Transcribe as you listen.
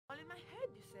All in my head,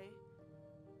 you say?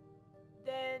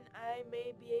 Then I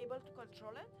may be able to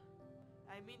control it?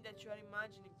 I mean that you are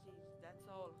imagining things, that's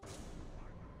all.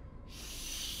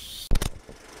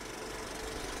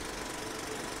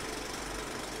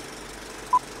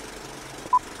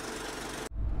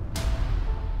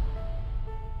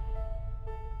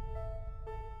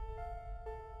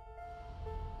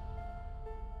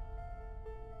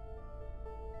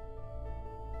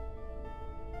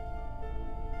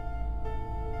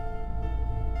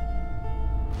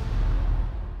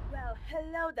 Well,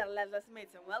 hello there, Let's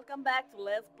mates, and welcome back to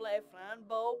Let's Play Fran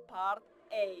Bow Part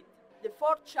 8. The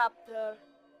fourth chapter,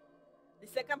 the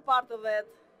second part of it.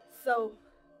 So,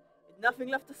 with nothing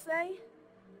left to say,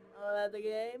 I'll let the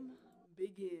game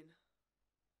begin.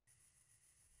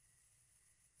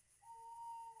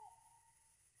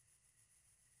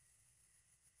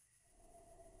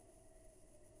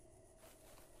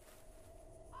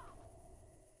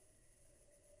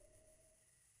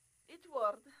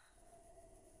 Edward.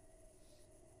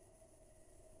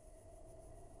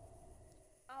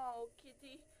 Oh,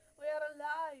 Kitty, we are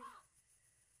alive.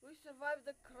 We survived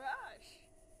the crash.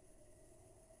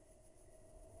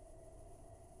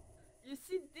 You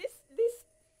see, this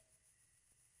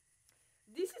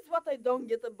is what I don't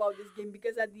get about this game,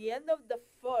 because at the end of the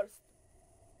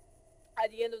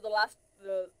last,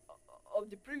 of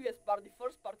the previous part, the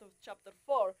first part of chapter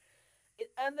 4,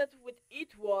 it ended with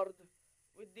Edward,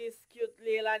 with this cute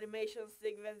little animation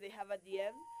sequence they have at the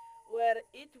end, where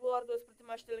Edward was pretty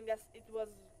much telling us, it was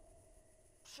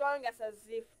showing us as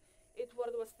if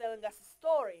Edward was telling us a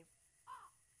story.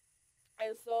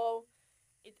 And so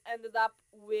it ended up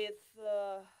with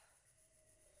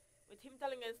him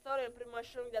telling a story and pretty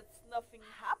much showing that nothing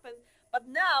happened. But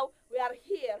now we are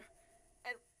here,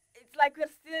 and it's like we're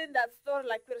still in that story,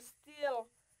 like we're still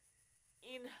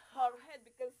in her head,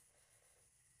 because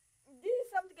this is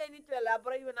something I need to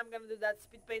elaborate when I'm gonna do that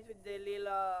speed paint with the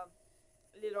little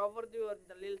overview or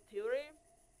the little theory.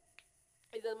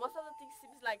 Is that most of the things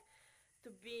seems like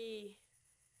to be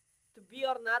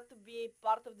or not to be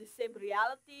part of the same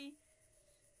reality.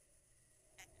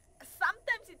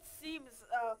 Sometimes it seems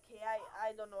okay.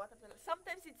 I don't know what I'm saying.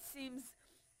 Sometimes it seems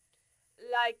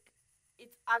like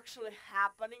it's actually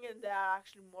happening, and there are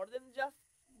actually more than just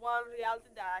one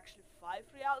reality. There are actually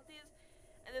 5 realities,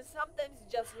 and then sometimes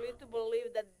you just need to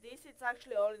believe that this is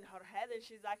actually all in her head, and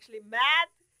she's actually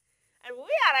mad, and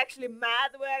we are actually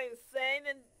mad. We are insane,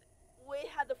 and we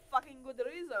had a fucking good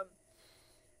reason.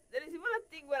 There is even a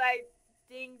thing where I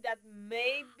think that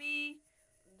maybe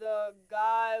the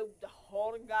guy, the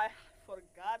horn guy,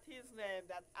 forgot his name.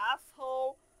 That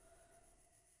asshole.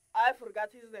 I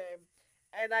forgot his name,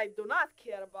 and I do not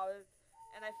care about it.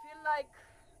 And I feel like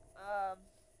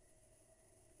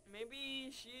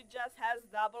maybe she just has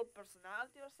double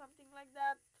personality or something like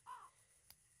that.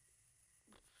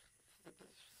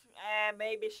 And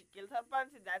maybe she killed her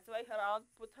parents. That's why her aunt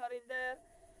put her in there.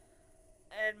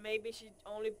 And maybe she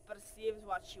only perceives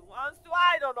what she wants to.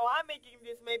 I don't know. I'm making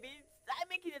this I'm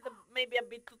making it maybe a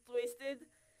bit too twisted.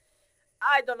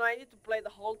 I don't know. I need to play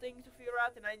the whole thing to figure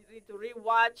out, and I need to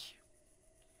rewatch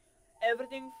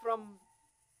everything from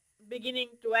beginning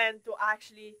to end to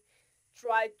actually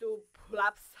try to pull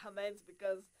up some ends,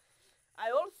 because I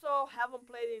also haven't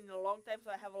played it in a long time, so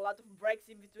I have a lot of breaks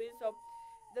in between. So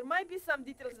there might be some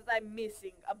details that I'm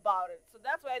missing about it. So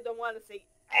that's why I don't want to say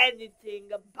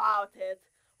anything about it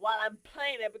while I'm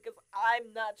playing it, because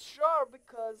I'm not sure,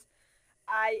 because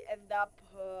I end up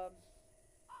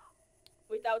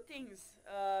without things,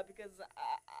 because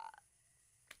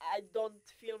I don't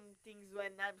film things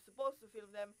when I'm supposed to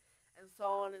film them, and so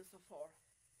on and so forth.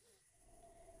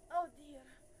 Oh dear.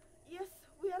 Yes,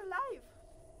 we are alive.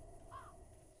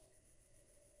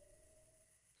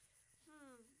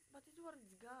 But Edward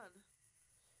is gone.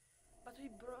 But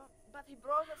he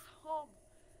brought us home.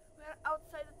 We are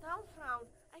outside the town, Frown.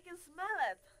 I can smell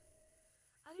it.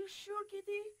 Are you sure,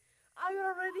 Kitty? Are you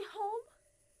already home?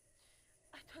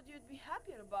 I thought you'd be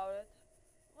happier about it.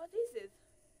 What is it?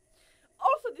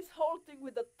 Also, this whole thing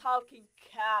with the talking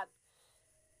cat.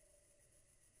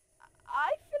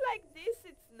 I feel like this,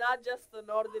 it's not just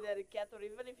an ordinary cat, or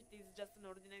even if it is just an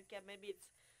ordinary cat, maybe it's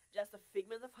just a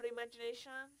figment of her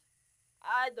imagination.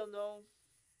 I don't know.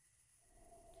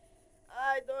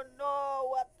 I don't know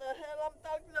what the hell I'm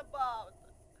talking about.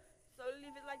 So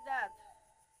leave it like that.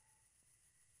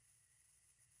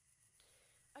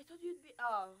 I thought you'd be.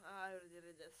 Oh, I already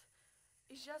read this.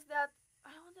 It's just that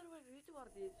I wonder where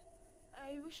Edward is.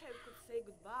 I wish I could say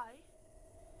goodbye.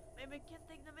 Maybe I can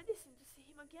take the medicine to see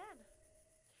him again.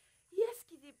 Yes,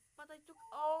 Kitty, but I took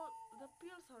all the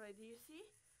pills already, you see?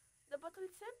 The bottle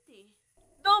is empty.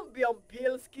 Don't be on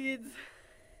pills, kids.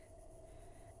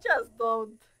 Just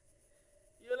don't.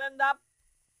 You'll end up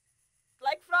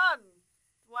like Fran,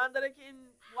 wandering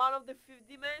in one of the fifth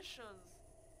dimensions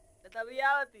that are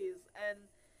realities,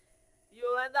 and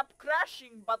you'll end up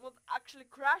crashing, but not actually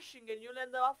crashing, and you'll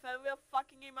end up having a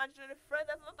fucking imaginary friend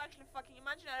that's not actually fucking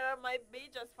imaginary, or might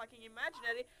be just fucking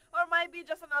imaginary, or might be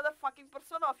just another fucking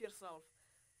persona of yourself.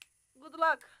 Good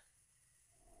luck.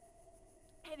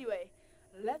 Anyway,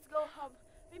 let's go home.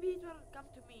 Maybe it will come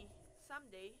to me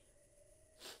someday.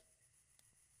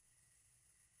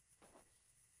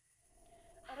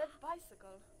 A red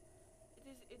bicycle.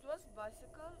 It was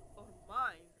bicycle or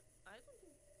mine. I don't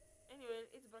think. Anyway,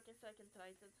 it's broken, so I can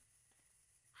try it.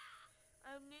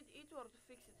 I need Itwar to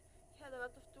fix it. He had a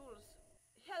lot of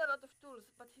tools.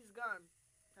 But he's gone.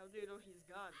 How do you know he's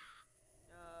gone?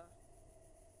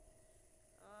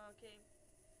 Okay.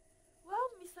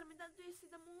 Wow, Mr. Midnight, do you see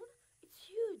the moon? It's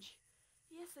huge.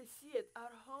 Yes, I see it.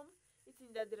 Our home is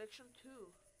in that direction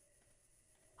too.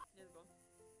 Let's go.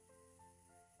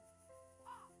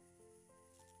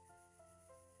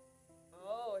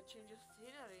 Oh, a change of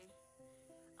scenery.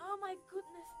 Oh my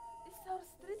goodness, this is our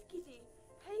street, Kitty.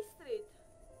 Hey, Street.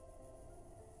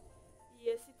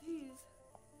 Yes, it is.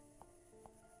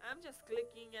 I'm just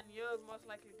clicking and you're most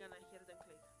likely gonna hear the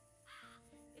click.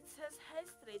 It says Hey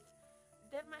Street.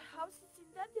 Then my house is in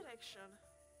that direction.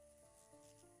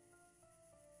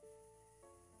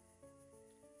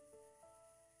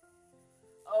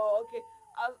 Oh, okay.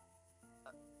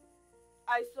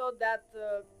 I saw that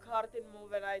curtain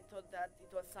move and I thought that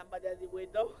it was somebody at the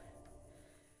window.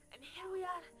 And here we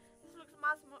are. This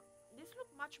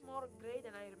looks much more grey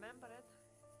than I remember it.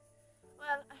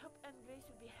 Well, I hope Aunt Grace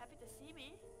will be happy to see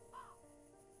me.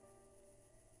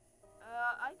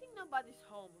 I think nobody's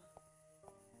home.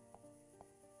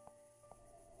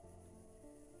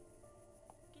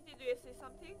 Kitty, do you say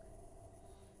something?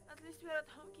 At least we're at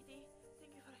home, Kitty.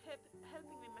 Thank you for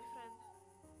helping me, my friend.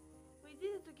 We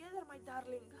did it together, my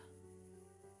darling.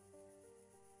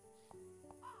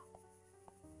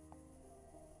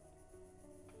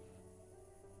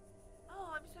 Oh,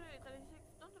 I'm sorry, little insect.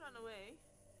 Don't run away.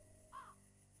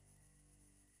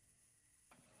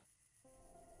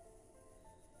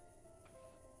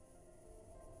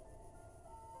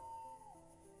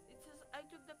 It says I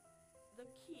took the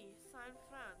key. Signed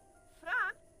Fran.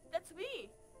 Fran? That's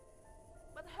me!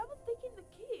 But I haven't taken the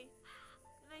key.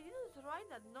 And I didn't write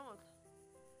that note.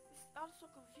 This is all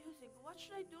so confusing. What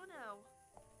should I do now?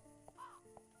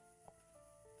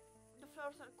 The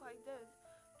flowers are quite dead.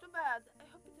 Too bad. I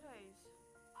hope it rains.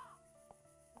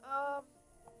 I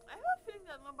have a feeling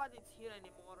that nobody's here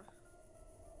anymore.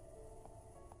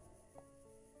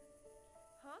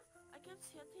 Huh? I can't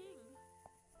see a thing.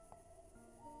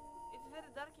 It's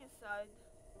very dark inside.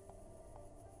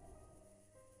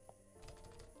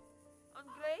 Aunt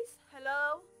Grace?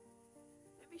 Hello?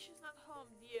 Maybe she's not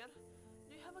home, dear.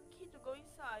 Do you have a key to go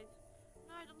inside?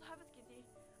 No, I don't have it, Kitty.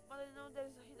 But I know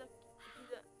there's a hidden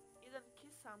key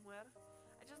somewhere.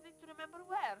 I just need to remember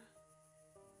where.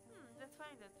 Let's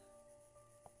find it.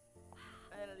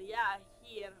 Well, yeah,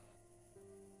 here.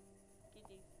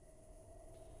 Kitty.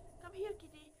 Come here,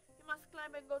 Kitty. You must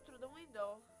climb and go through the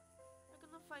window. I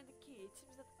cannot find the key. It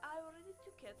seems that I already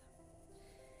took it.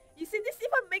 You see, this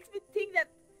even makes me think that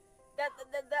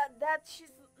she's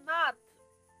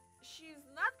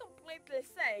not completely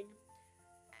sane,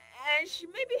 and she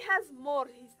maybe has more.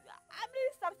 I'm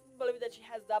really starting to believe that she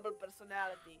has double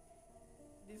personality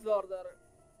disorder.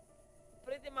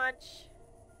 Pretty much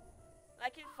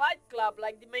like in Fight Club,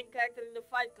 like the main character in the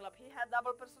Fight Club. He had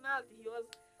double personality. He was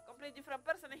a completely different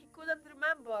person and he couldn't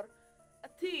remember a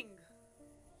thing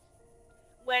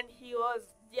when he was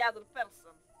the other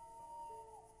person.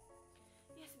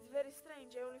 Yes, it's very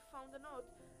strange. I only found a note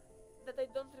that I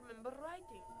don't remember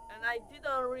writing, and I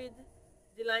didn't read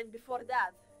the line before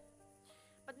that.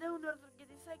 But now in order to get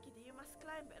inside, Kitty, you must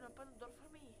climb and open the door for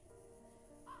me.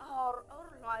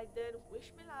 Alright then,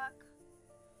 wish me luck.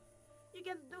 You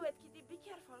can do it, Kitty, be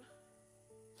careful.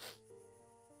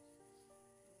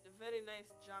 Very nice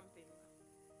jumping.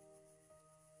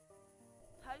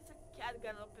 How is a cat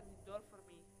gonna open the door for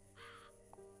me?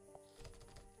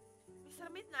 Mr.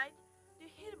 Midnight, do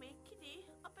you hear me? Kitty,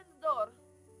 open the door.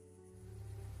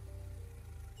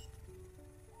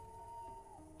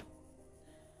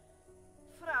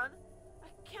 Fran, I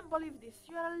can't believe this.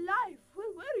 You are alive.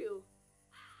 Where were you?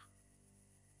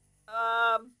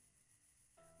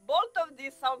 Both of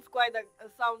these sound quite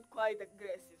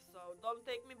aggressive. So don't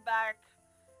take me back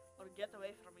or get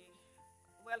away from me.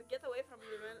 Well, get away from me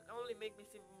will only make me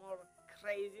seem more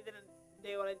crazy than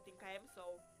they already think I am.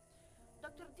 So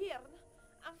Dr. Dearn,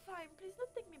 I'm fine. Please don't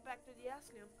take me back to the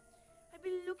asylum. I've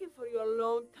been looking for you a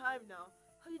long time now.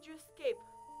 How did you escape?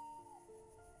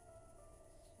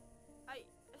 I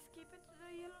escaped through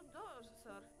the yellow door,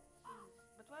 sir.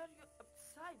 But why are you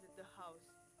outside the house?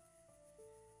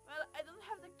 Well, I don't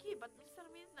have the key, but Mr.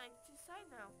 Midnight is inside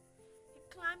now. He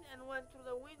climbed and went through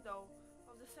the window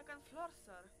of the second floor,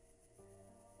 sir.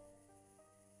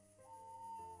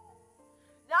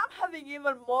 Now I'm having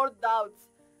even more doubts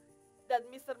that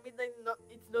Mr. Midnight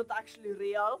it's not actually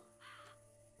real.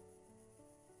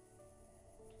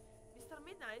 Mr.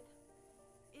 Midnight,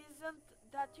 isn't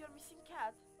that your missing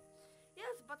cat?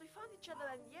 Yes, but we found each other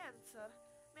in the end, sir.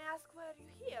 May I ask why are you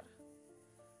here?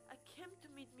 I came to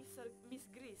meet Miss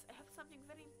Grease. I have something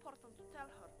very important to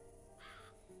tell her.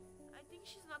 I think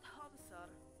she's not home, sir.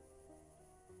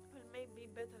 Well, maybe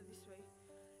better this way.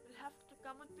 You'll have to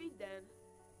come with me then.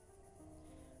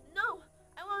 No!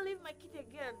 I won't leave my kitty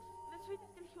again. Let's wait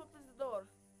until he opens the door.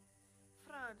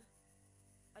 Fran,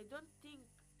 I don't think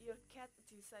your cat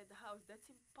is inside the house. That's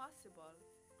impossible.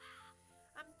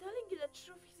 I'm telling you the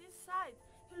truth. He's inside.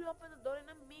 He'll open the door in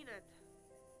a minute.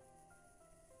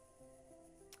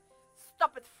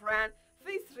 Stop it, Fran.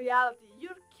 Face reality.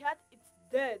 Your cat is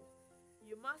dead.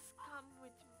 You must come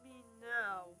with me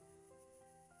now.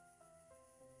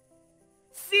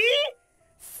 See?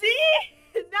 See?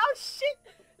 Now shit.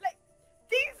 Like,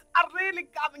 things are really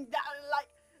coming down. Like,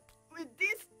 with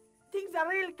these things are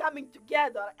really coming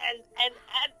together. And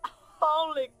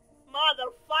holy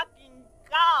motherfucking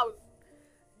cows.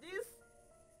 This,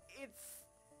 it's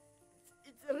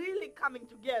really coming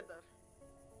together.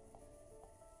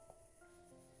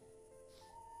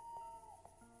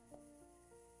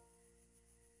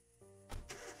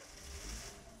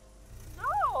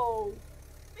 No!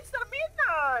 Mr.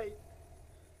 Midnight!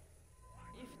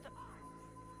 If the...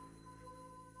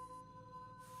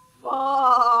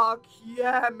 Fuck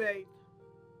yeah, mate!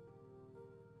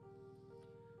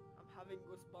 I'm having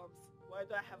goosebumps. Why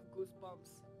do I have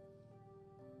goosebumps?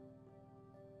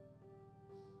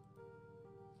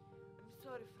 I'm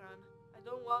sorry, Fran. I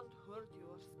don't want to hurt you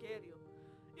or scare you.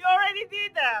 You already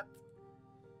did that!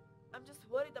 I'm just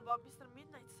worried about Mr.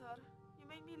 Midnight, sir. You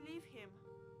made me leave him.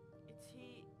 Is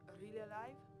he really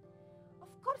alive? Of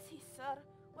course he is, sir.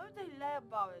 Why would I lie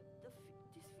about it?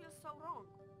 This feels so wrong.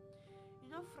 You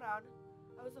know, Fran,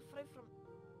 I was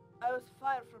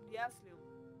fired from the asylum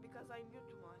because I knew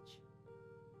too much.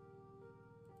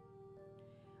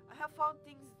 I have found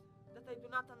things that I do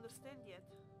not understand yet.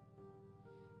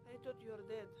 I thought you were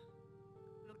dead.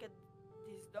 Look at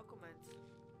these documents.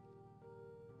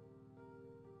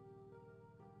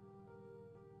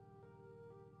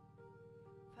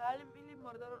 Family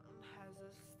murder on Hazel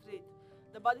Street.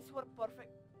 The bodies were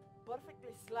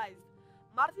perfectly sliced.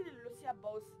 Martin and Lucia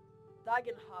Bow's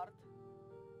Dagenhart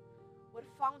were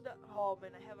found. Oh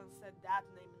man, I haven't said that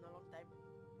name in a long time.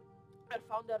 Were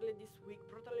found early this week,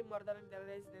 brutally murdered in their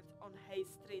residence on Hay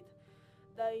Street.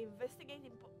 The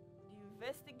investigating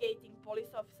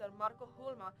police officer Marco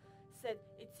Hulma said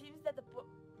it seems that the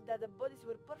bodies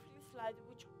were perfectly sliced,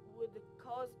 which would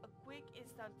cause a quick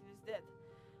instantaneous death.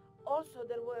 Also,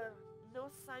 there were no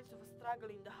signs of a struggle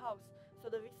in the house,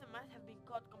 so the victim might have been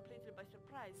caught completely by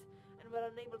surprise and were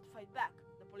unable to fight back.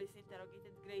 The police interrogated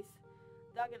Grace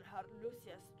Dagenhart,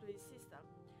 Lucia's twin sister,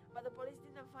 but the police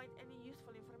didn't find any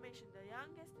useful information. The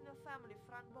youngest in the family,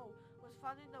 Fran Bow, was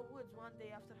found in the woods one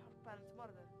day after her parents'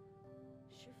 murder.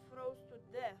 She froze to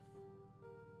death.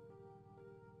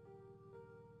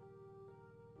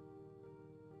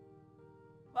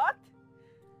 What?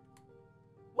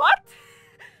 What?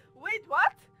 Wait,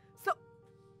 what? So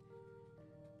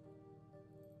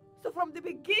from the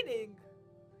beginning.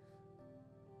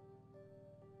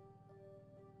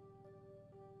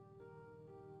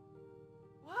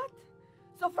 What?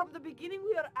 So from the beginning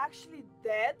we are actually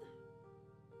dead?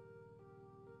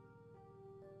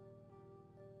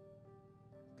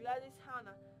 Gladys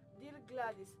Hannah, dear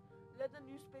Gladys, let the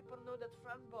newspaper know about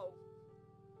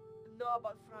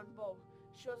Fran Bow.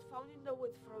 She was found in the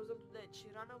woods, frozen to death. She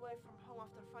ran away from home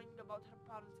after finding about her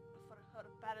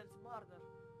parents' murder.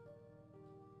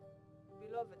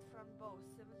 Beloved Fran Bow,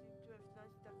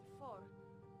 17/12/1934,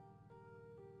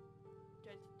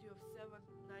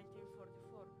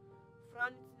 22/7/1944.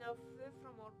 Fran is now free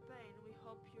from all pain. We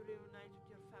hope you reunite with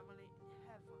your family in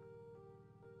heaven.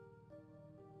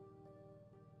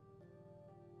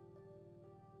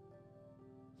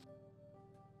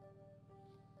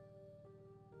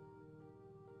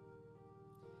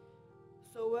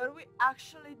 So were we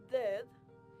actually dead?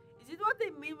 Is it what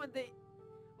they mean when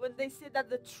they say that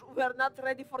we're not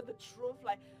ready for the truth?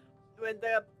 Like when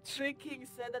the Three Kings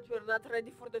said that we're not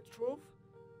ready for the truth?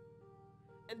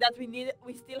 and that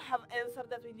we still have answer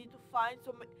that we need to find.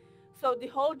 So the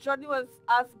whole journey was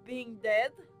us being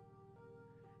dead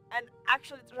and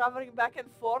actually traveling back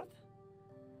and forth,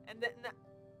 and then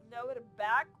now we're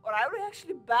back, or are we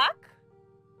actually back?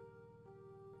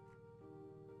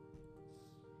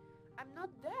 I'm not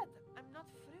dead. I'm not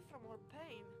free from all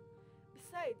pain.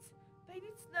 Besides, pain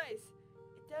is nice.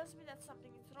 It tells me that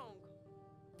something is wrong.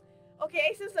 Okay,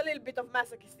 Ace is a little bit of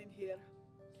masochist in here.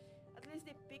 At least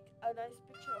they picked a nice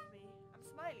picture of me. I'm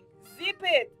smiling. Zip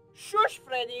it! Shush,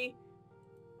 Freddy!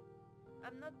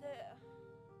 I'm not there.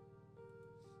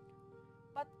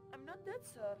 But I'm not dead,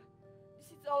 sir.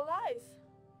 This is all lies.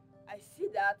 I see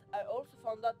that. I also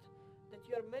found out that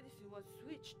your medicine was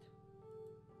switched.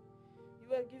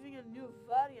 You are giving a new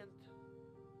variant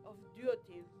of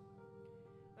dooin.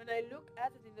 When I look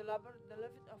at it in the lab, the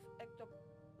level of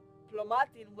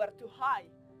ectoplomatin were too high.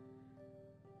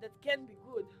 That can be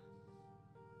good.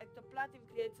 Ectoplasm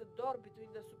creates a door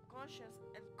between the subconscious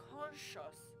and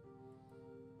conscious.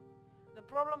 The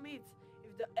problem is,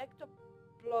 if the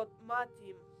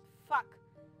ectoplomatin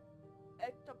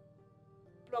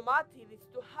is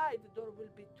too high, the door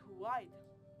will be too wide.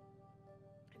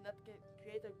 And that can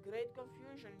create a great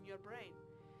confusion in your brain.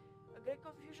 A great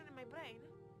confusion in my brain?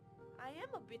 I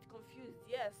am a bit confused,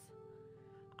 yes.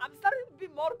 I'm starting to be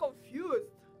more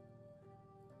confused.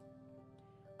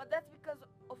 But that's because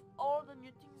of all the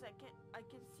new things I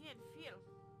can see and feel.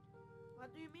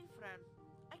 What do you mean, Fran?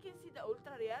 I can see the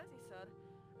ultra reality, sir,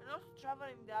 and also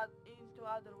traveling into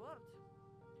other worlds.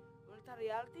 Ultra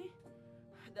reality?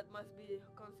 That must be a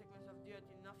consequence of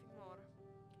duty, nothing more.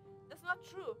 That's not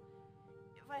true.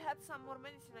 If I had some more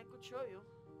medicine, I could show you.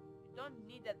 You don't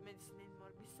need that medicine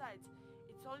anymore. Besides,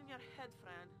 it's all in your head,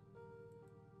 Fran.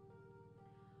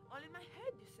 All in my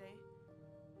head, you say?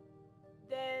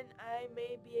 Then I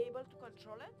may be able to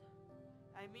control it?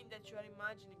 I mean that you are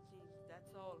imagining things,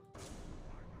 that's all.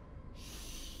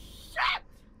 Shit!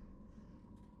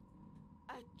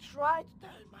 I tried to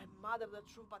tell my mother the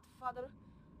truth, but father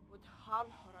would harm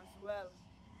her as well.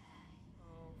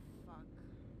 Oh, fuck.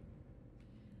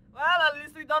 Well, at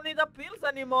least we don't need the pills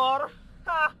anymore.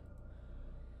 Ha!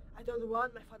 I don't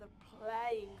want my father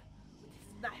playing with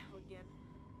his knife again.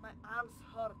 My arms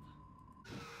hurt.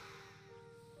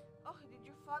 Oh, did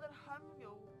your father harm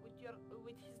you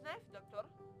with his knife, doctor?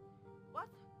 What?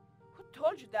 Who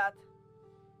told you that?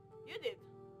 You did.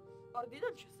 Or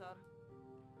didn't you, sir?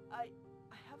 I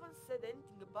haven't said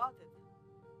anything about it.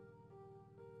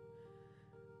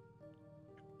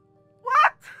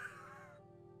 What?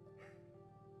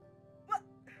 What?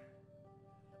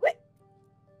 Wait.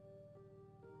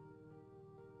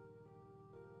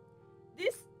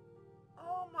 This...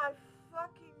 Oh my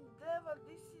fucking devil,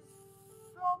 this is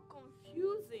so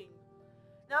confusing.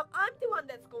 Now I'm the one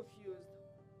that's confused.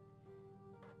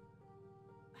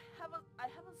 I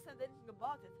haven't said anything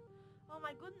about it. Oh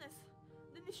my goodness,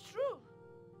 then it's true.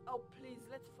 Oh please,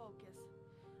 let's focus.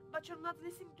 But you're not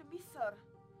listening to me, sir.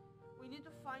 We need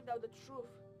to find out the truth.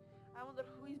 I wonder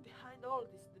who is behind all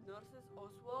this. The nurses,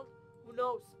 Oswald? Who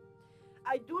knows?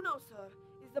 I do know, sir.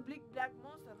 It's the big black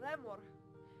monster, Remor.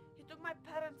 He took my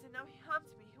parents and now he hunts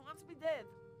me. He wants me dead.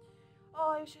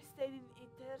 Oh, I wish I stayed in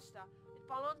Itersta with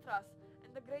Palontras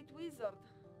and the Great Wizard.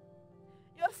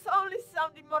 You're only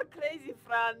sounding more crazy,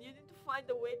 Fran. You need to find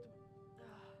a way to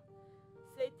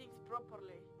say things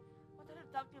properly. What are you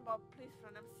talking about? Please,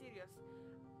 Fran, I'm serious.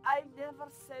 I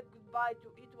never said goodbye to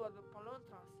Edward or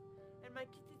Palontras. And my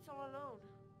kid is all alone.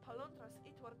 Palontras,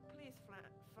 Edward, please, Fran.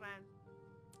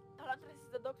 Palontras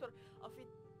is the doctor of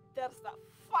Itersta.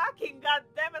 Fucking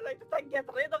goddammit, I thought I'd get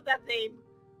rid of that name.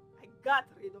 I got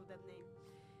rid of that name.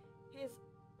 He's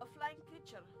a flying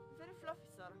creature. Very fluffy,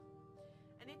 sir.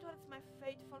 And Edward's my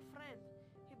faithful friend.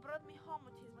 He brought me home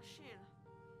with his machine.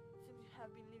 Seems you have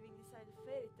been living inside a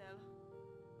fairy tale.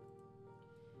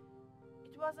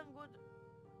 It wasn't good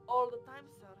all the time,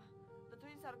 sir. The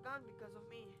twins are gone because of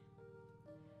me.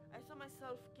 I saw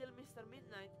myself kill Mr.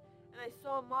 Midnight, and I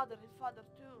saw mother and father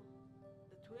too.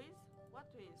 The twins? What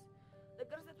twins? The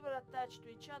girls that were attached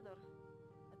to each other.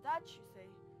 Attached, you say?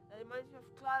 That reminds me of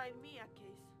Clara and Mia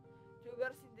case. Two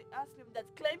girls in the asylum that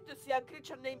claimed to see a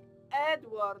creature named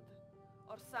Edward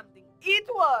or something.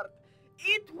 Edward!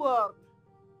 Edward!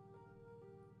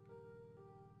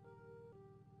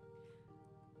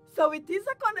 So it is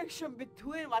a connection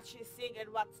between what she's seeing and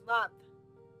what's not.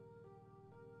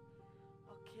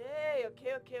 Okay.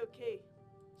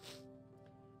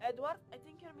 Edward, I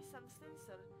think you're misunderstanding,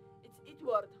 sir. It's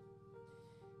Edward.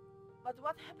 But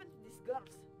what happened to these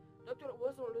girls? Doctor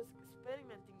was always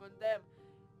experimenting on them.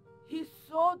 He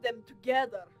saw them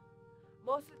together.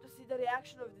 Mostly to see the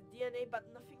reaction of the DNA, but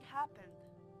nothing happened.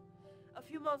 A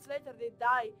few months later, they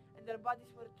die, and their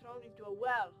bodies were thrown into a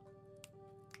well.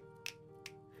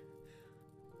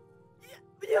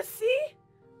 You see?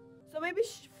 So maybe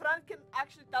Fran can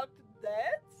actually talk to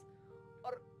dead,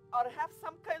 or have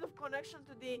some kind of connection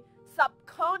to the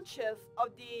subconscious of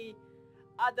the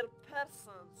other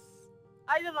persons.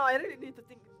 I don't know. I really need to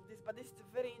think of this, but this is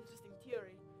a very interesting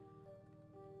theory.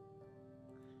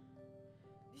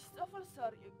 This is awful, sir.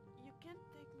 You can't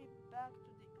take me back to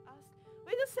the us.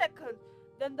 Wait a second.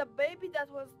 Then the baby that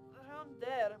was around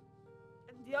there,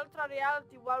 and the ultra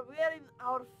reality, while we are in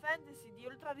our fantasy,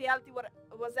 the ultra reality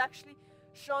was actually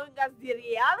showing us the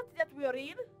reality that we are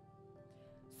in.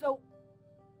 So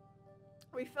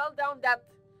we fell down that.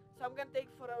 So I'm gonna take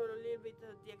for a little bit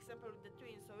the example with the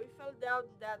twins. So we fell down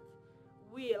that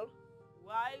wheel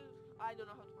while I don't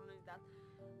know how to pronounce that,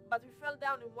 but we fell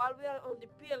down, and while we are on the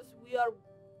pills, we are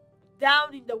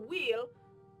down in the wheel,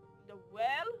 in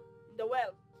the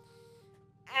well,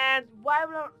 and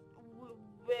while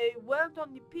we weren't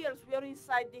on the pills, we are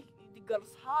inside the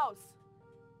girl's house.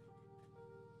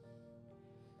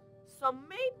 So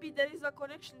maybe there is a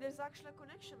connection. There's actually a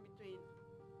connection between.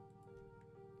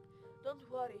 Don't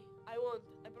worry, I won't.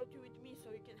 I brought you with me so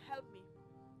you can help me.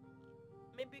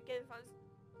 Maybe we can find.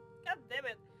 God damn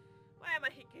it! Why am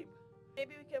I hiccupping?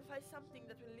 Maybe we can find something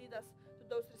that will lead us to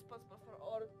those responsible for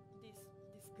all this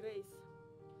disgrace.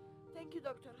 Thank you,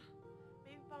 doctor.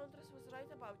 Maybe Palantres was right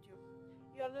about you.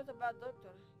 You are not a bad doctor.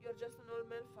 You're just an old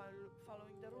man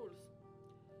following the rules.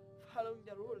 Following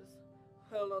the rules?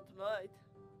 Well, not tonight.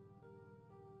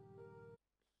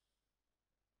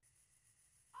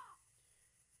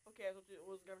 Okay, I thought it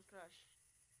was gonna crash.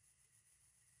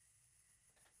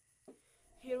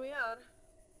 Here we are.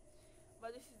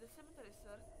 But this is the cemetery,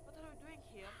 sir. What are we doing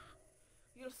here?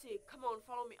 You'll see. Come on,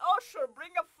 follow me. Oh, sure.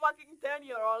 Bring a fucking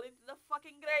 10-year-old into the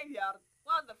fucking graveyard.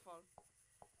 Wonderful.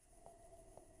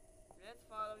 Let's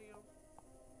follow you.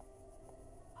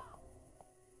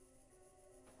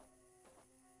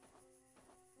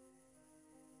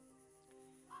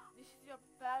 This is your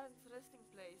parents' resting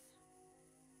place.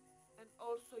 And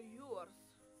also yours.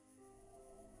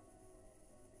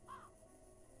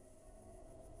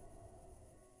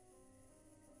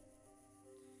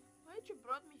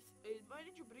 Why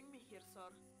did you bring me here, sir?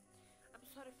 I'm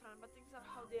sorry, Fran, but things are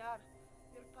how they are.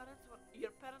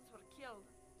 Your parents were killed.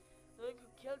 Knowing who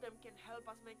killed them can help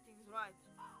us make things right.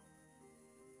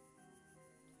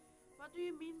 What do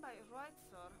you mean by right,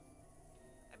 sir?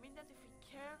 I mean that if we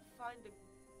can't find the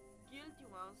guilty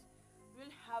ones,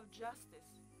 we'll have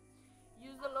justice.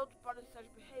 Use the law to punish such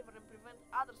behavior and prevent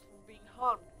others from being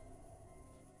harmed.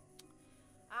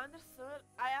 I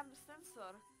understand,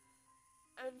 sir.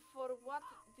 And for what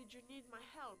did you need my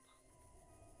help?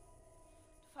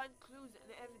 To find clues and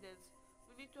evidence.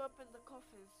 We need to open the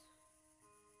coffins.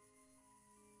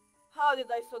 How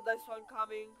did I saw this one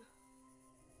coming?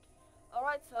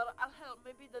 Alright, sir, I'll help.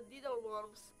 Maybe the diddle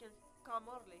worms can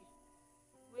come early.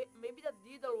 Wait, maybe the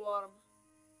diddle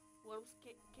worms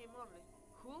came early.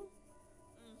 Who?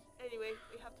 Anyway,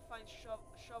 we have to find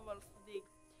shovels to dig.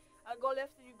 I'll go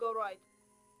left and you go right.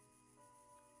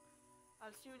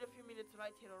 I'll see you in a few minutes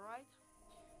right here, alright?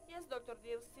 Yes, Dr.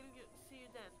 Deal, see you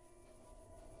then.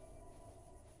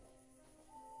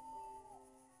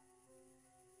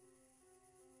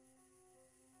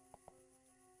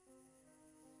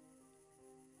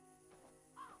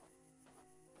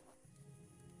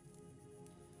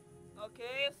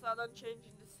 Okay, sudden change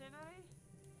in the scenery.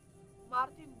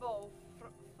 Martin Bow,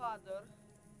 father.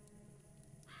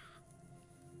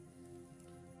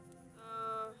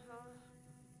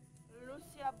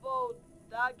 Lucia Bow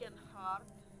Dagenhart,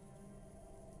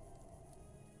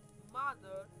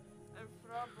 mother, and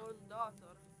Fran Bow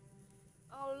daughter.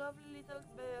 Oh, lovely little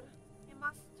bear, he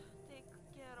must take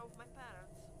care of my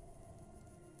parents.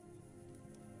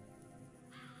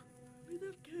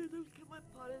 Little candle, keep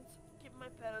my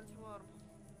parents warm.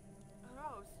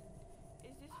 Rose,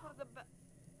 is this for the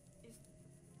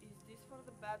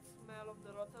bad smell of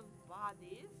the rotten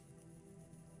bodies?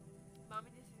 Mommy,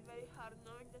 this is very hard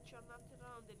knowing that you're not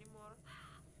around anymore.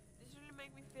 This really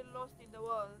makes me feel lost in the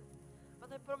world.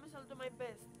 But I promise I'll do my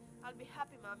best. I'll be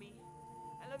happy, Mommy.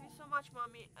 I love you so much,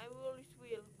 Mommy. I always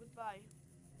will. Goodbye.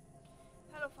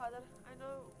 Hello, Father. I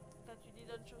know that you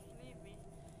didn't choose to leave me,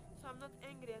 so I'm not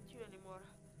angry at you anymore.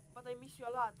 But I miss you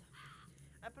a lot.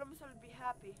 I promise I'll be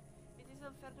happy. It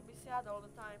isn't fair to be sad all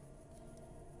the time.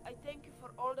 I thank you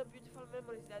for all the beautiful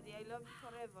memories, Daddy. I love you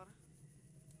forever.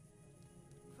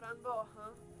 Fran Bow,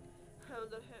 huh? I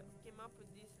wonder who came up with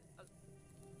this.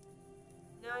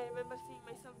 Now I remember seeing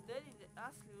myself dead in the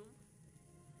asylum.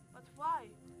 But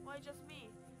why? Why just me?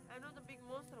 I know the big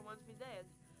monster wants me dead.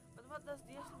 But what does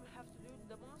the estimate have to do with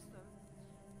the monster?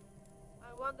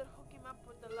 I wonder who came up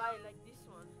with a lie like this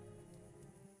one.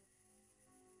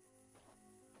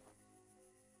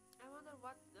 I wonder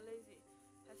what the lazy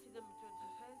has hidden between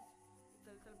her hands. It's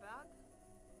a little bag?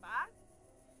 Bag?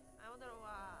 I wonder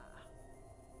what...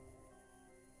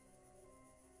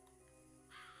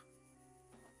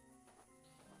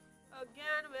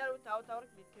 Again, we are without our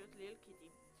cute little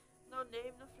kitty. No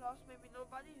name, no flaws, maybe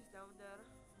nobody is down there.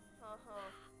 Haha.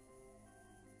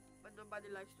 But nobody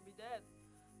likes to be dead.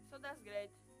 So that's great.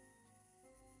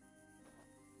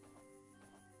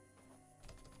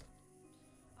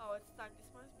 Oh, it's time. This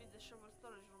must be the shovel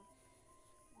storage room.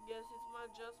 Guess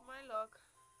it's just my luck.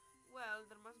 Well,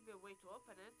 there must be a way to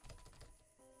open it.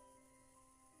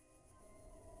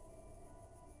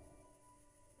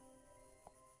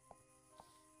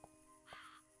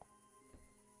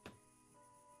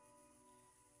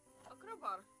 A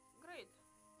crowbar. Great.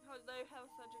 How do you have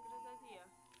such a great idea?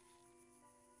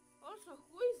 Also,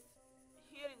 who is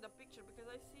here in the picture? Because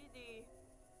I see the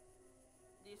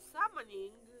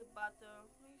summoning, but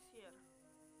who is here?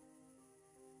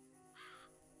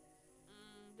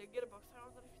 The gearbox. I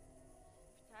wonder if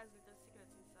it has little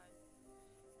secrets inside.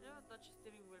 I never touched a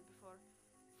steering wheel before.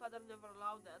 Father never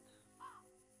allowed that.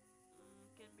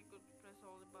 Can be good to press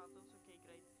all the buttons. Okay,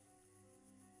 great.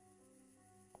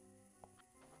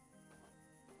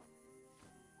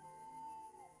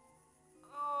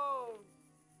 Oh!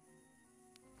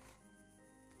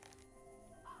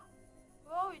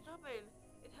 Oh, it's open.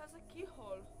 It has a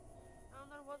keyhole. I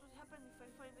wonder what would happen if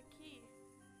I find the key.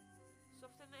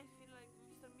 So often I feel like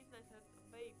Mr. Midnight had a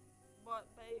baby.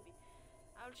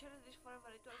 I'll cherish this forever.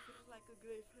 It all feels like a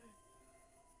great friend.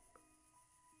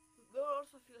 The door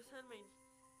also feels handmade.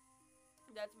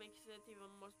 That makes it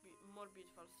even more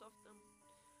beautiful. Soft.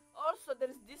 Also,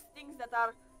 there's these things that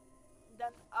are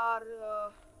there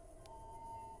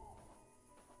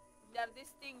are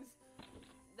these things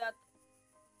that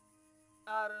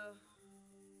are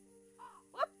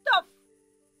what the f—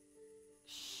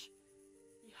 Shh!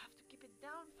 You have to keep it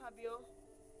down, Fabio.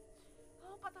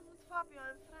 Oh, but I'm not Fabio,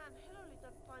 I'm Fran. Hello,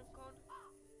 little pinecone.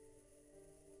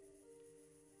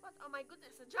 What? Oh my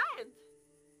goodness, a giant!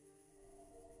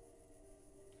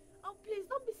 Oh, please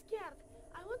don't be scared.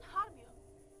 I won't harm you.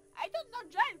 I don't know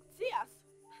giants see us.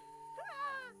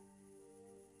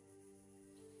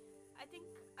 I think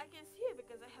I can see you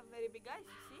because I have very big eyes,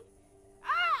 you see?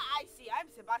 Ah, I see. I'm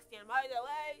Sebastian, by the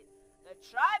way. The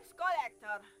Tribe's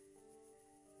Collector.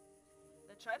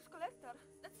 The Tribe's Collector?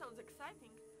 That sounds exciting.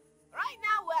 Right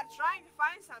now we're trying to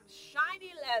find some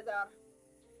shiny leather.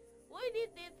 We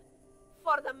need it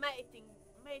for the mating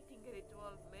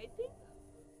ritual. Mating?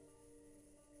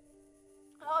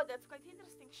 Oh, that's quite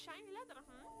interesting. Shiny leather,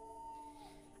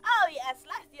 Oh yes,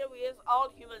 last year we used all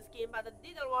human skin, but the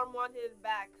diddle worm wanted it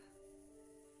back.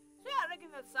 So we are looking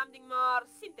for something more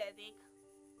synthetic.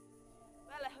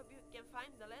 Well, I hope you can find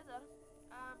the leather.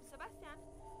 Sebastian,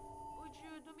 would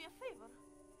you do me a favor?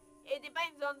 It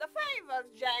depends on the favor,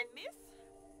 giant miss.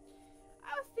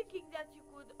 I was thinking that you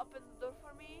could open the door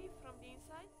for me from the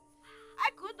inside. I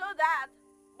could do that,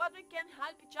 but we can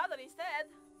help each other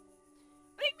instead.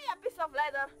 Bring me a piece of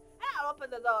leather, and I'll open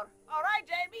the door. Alright,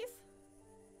 giant miss?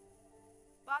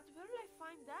 But where will I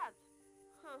find that?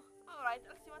 Alright,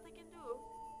 I'll see what I can do.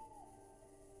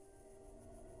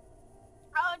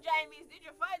 Oh, Jamies, did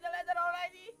you find the leather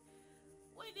already?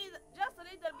 We need just a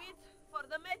little bit for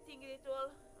the mating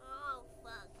ritual. Oh,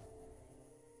 fuck.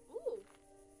 Ooh.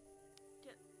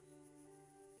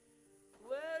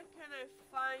 Where can I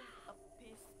find a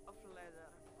piece of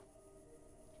leather?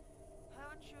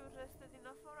 Haven't you rested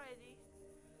enough already?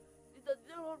 Did the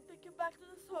devil take you back to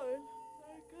the soil?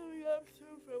 I'm coming up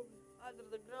soon from under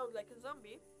the ground like a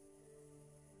zombie.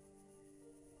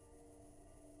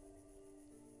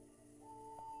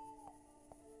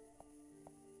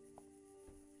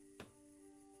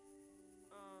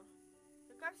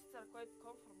 The car seats are quite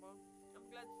comfortable. I'm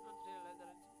glad it's not real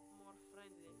leather, it's more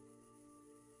friendly.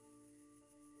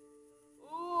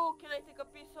 Ooh, can I take a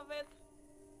piece of it?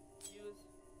 Use.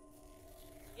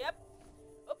 Yep.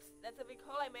 Oops, that's a big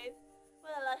hole I made.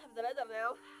 Well, I have the leather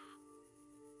now.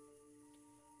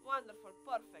 Wonderful,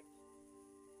 perfect.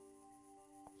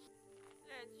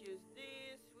 Let's use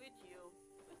this with you,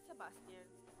 with Sebastian.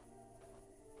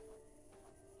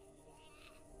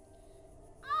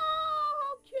 Oh,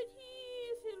 how cute he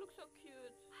is! He looks so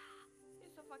cute.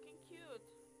 He's so fucking cute.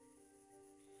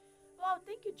 Wow,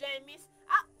 thank you, Jamies.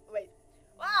 Ah, wait.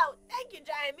 Wow, thank you,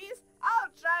 Jamies. Our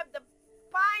tribe, the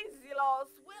Pinezillos,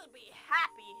 will be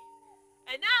happy.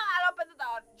 And now I'll open the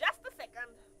door. Just a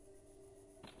second.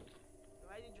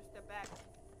 Why did you step back?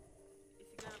 Is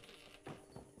he gonna...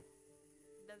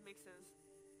 that makes sense.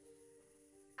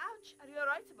 Ouch! Are you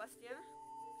alright, Sebastian?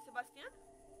 Sebastian?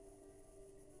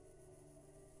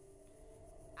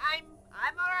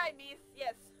 I'm alright, miss.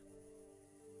 Yes.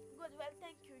 Good. Well,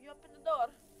 thank you. You open the door.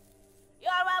 You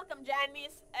are welcome, Jan,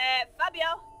 miss.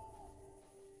 Fabio.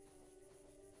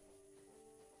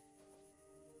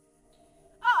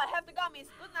 Oh, I have to go, miss.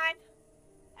 Good night.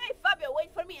 Hey, Fabio,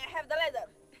 wait for me. I have the letter.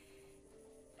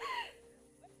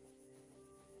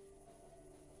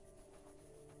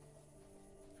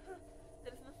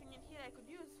 There's nothing in here I could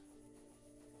use.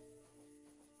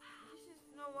 This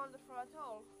is not wonderful at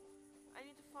all. I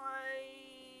need to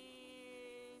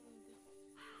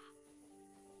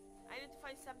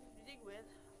find something to dig with.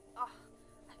 Ugh,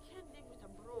 I can't dig with a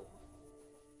broom.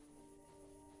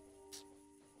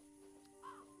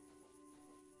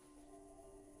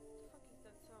 What the fuck is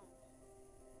that sound?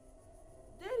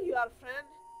 There you are, friend.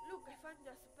 Look, I found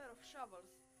just a pair of shovels.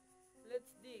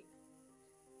 Let's dig.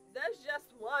 That's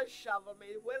just one shovel,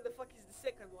 mate. Where the fuck is the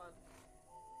second one?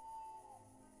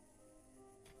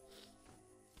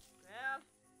 Well,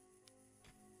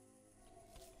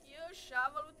 you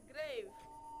shovel with grave.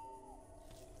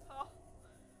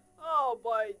 Oh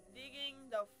boy, digging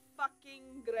the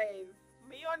fucking grave.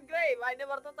 Me on grave. I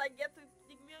never thought I'd get to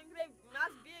dig me on grave.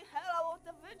 Must be a hell of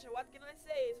an adventure. What can I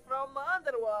say? It's from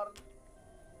Underworld.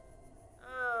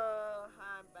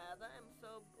 I'm bad. I'm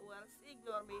so worse.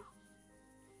 Ignore me.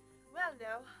 Well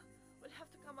now, we'll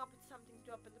have to come up with something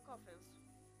to open the coffins.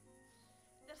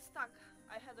 They're stuck.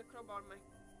 I had a crowbar on my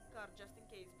car just in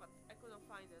case, but I couldn't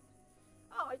find it.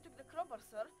 Oh, I took the crowbar,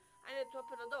 sir. I need to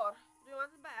open the door. Do you want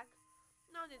it back?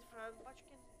 No need, Fran, but you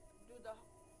can do the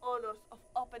honors of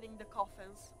opening the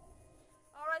coffins.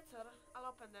 Alright, sir.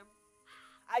 I'll open them.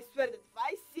 I swear that if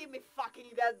I see me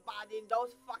fucking dead body in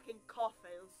those fucking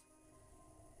coffins,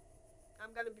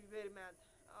 I'm gonna be very mad.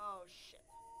 Oh, shit.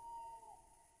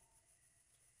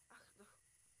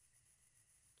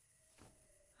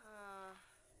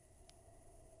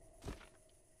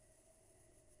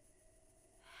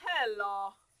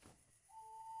 Hello.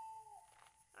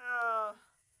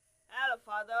 Hello,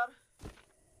 father.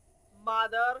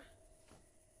 Mother.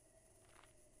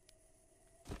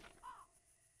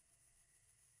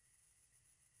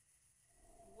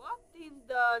 What in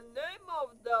the name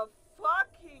of the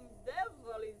fucking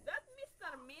devil? Is that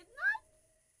Mr. Midnight?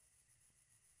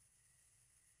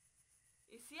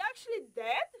 Is he actually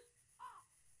dead?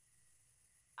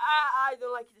 I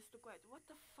don't like it. It's too quiet. What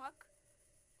the fuck?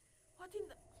 What in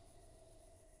the...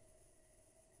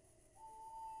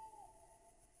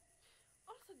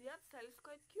 Also, the art style is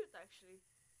quite cute, actually.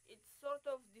 It's sort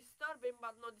of disturbing,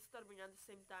 but not disturbing at the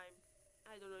same time.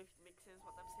 I don't know if it makes sense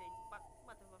what I'm saying, but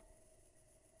whatever.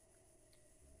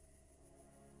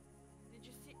 Did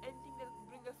you see anything that would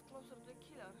bring us closer to the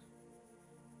killer?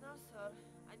 No, sir.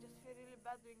 I just feel really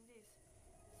bad doing this.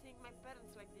 Seeing my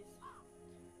parents like this.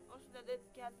 Also, the dead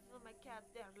cat is not my cat.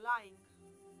 They are lying.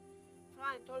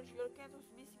 Fran, I told you your cat was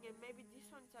missing, and maybe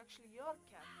this one is actually your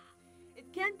cat.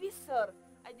 It can't be, sir.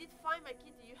 I did find my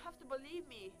kitty. You have to believe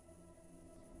me.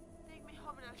 Take me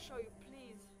home and I'll show you,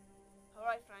 please.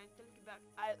 Alright, Fran, I'll take you back.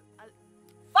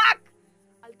 Fuck!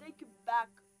 I'll take you back.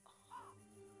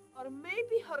 Or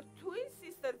maybe her twin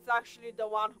sister is actually the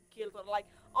one who killed her. Like,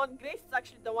 Aunt Grace is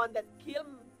actually the one that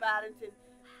killed my parents. And...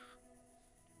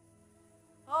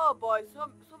 oh boy,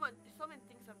 so many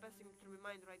things are passing through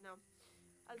my mind right now.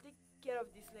 I'll take care of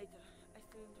this later. I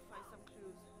still need to find some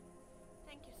clues.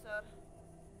 Thank you, sir.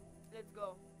 Let's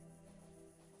go.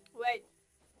 Wait!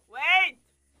 Wait!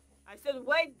 I said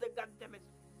wait, the goddammit.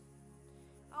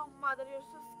 Oh, mother, you're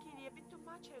so skinny. A bit too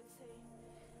much, I would say.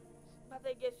 But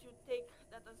I guess you take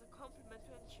that as a compliment,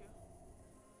 wouldn't you?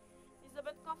 Is the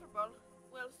bed comfortable?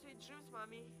 Well, sweet dreams,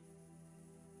 mommy.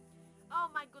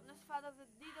 Oh my goodness, father, the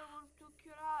dither one took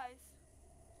your eyes.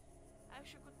 I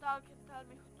wish you could talk and tell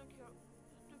me who took you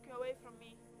away from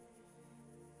me.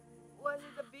 Was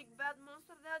it the big bad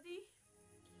monster, Daddy?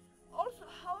 Also,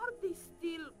 how are they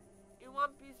still in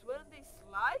one piece? Weren't they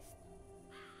sliced?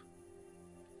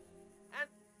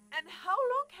 And how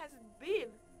long has it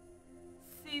been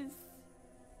since...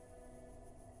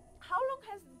 how long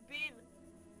has it been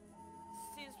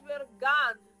since we're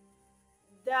gone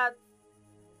that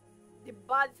the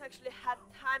bodies actually had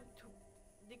time to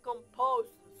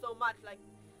decompose so much, like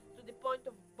to the point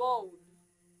of bone?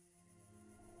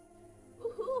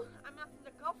 Woohoo! I'm not in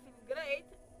the coffin,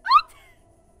 great. What?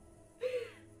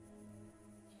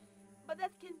 But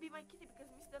that can't be my kitty because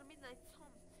Mr. Midnight's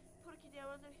home. Poor kitty, I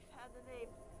wonder if he had a name.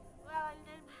 Well,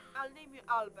 I'll name you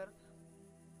Albert.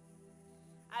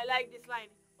 I like this line.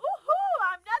 Woohoo!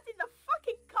 I'm not in the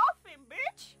fucking coffin,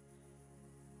 bitch!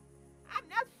 I'm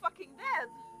not fucking dead.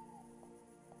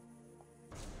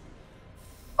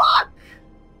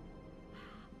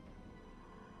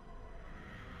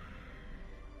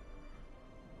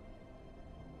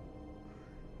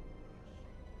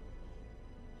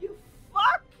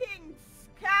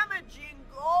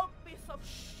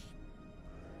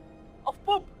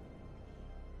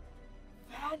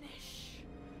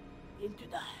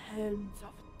 hands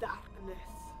of darkness.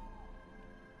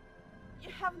 You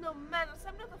have no manners.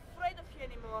 I'm not afraid of you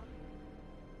anymore.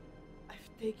 I've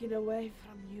taken away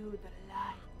from you the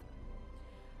light.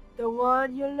 The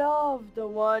one you love, the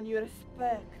one you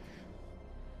respect,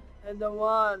 and the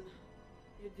one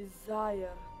you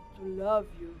desire to love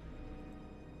you.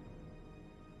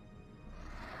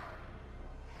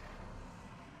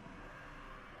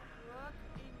 What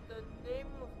in the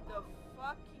name of the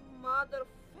fucking mother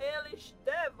failish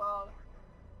devil?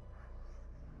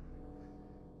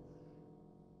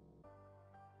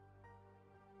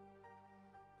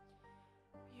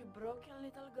 You broken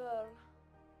little girl.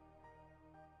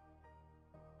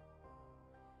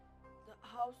 The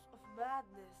house of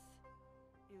madness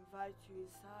invites you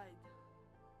inside.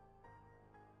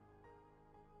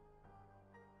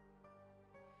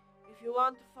 If you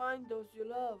want to find those you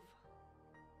love,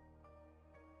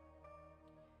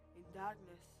 in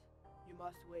darkness, you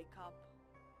must wake up.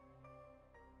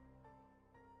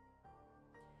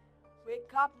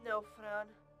 Wake up now, Fran.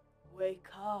 Wake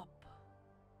up.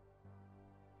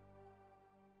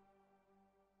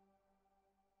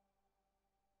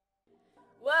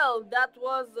 Well, that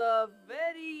was a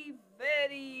very,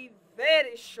 very,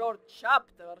 very short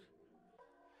chapter.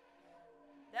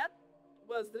 That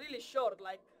was really short,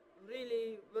 like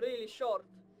really, really short.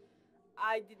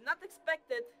 I did not expect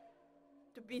it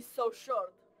to be so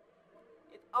short.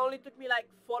 It only took me like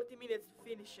 40 minutes to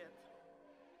finish it.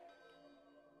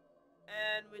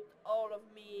 And with all of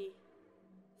me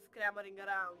scrambling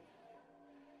around.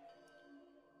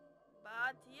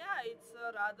 But yeah, it's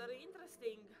rather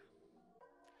interesting.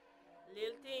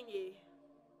 Little thingy.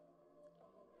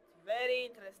 It's very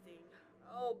interesting.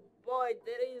 Oh boy,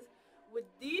 there is with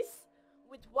this,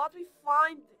 with what we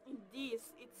find in this,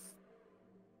 it's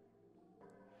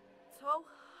so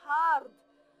hard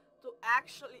to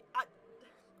actually.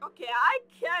 Okay, I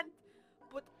can't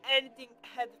put anything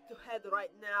head to head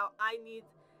right now. I need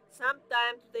some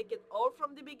time to take it all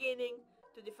from the beginning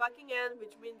to the fucking end,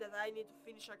 which means that I need to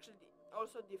finish actually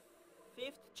also the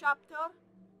 5th chapter.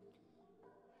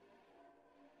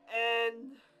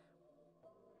 And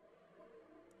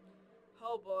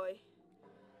oh boy,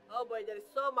 there is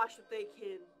so much to take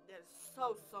in. There's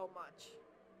so much.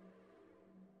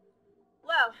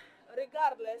 Well,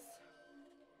 regardless,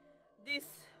 this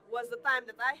was the time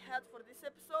that I had for this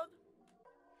episode.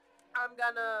 I'm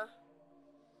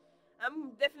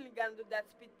definitely gonna do that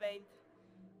speed paint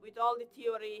with all the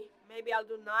theory. Maybe I'll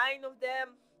do 9 of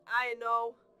them. I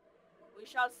know. We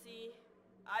shall see.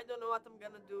 I don't know what I'm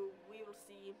gonna do. We will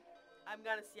see. I'm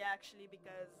gonna see actually,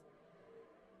 because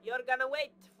you're gonna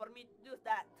wait for me to do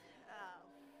that. Oh,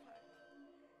 fuck.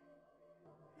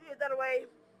 Either way,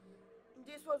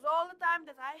 this was all the time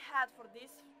that I had for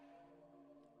this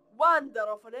wonder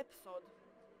of an episode.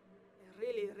 A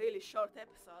really, really short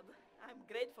episode. I'm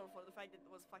grateful for the fact that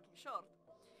it was fucking short.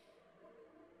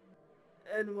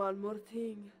 And one more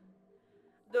thing.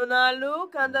 Do not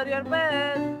look under your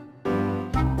bed.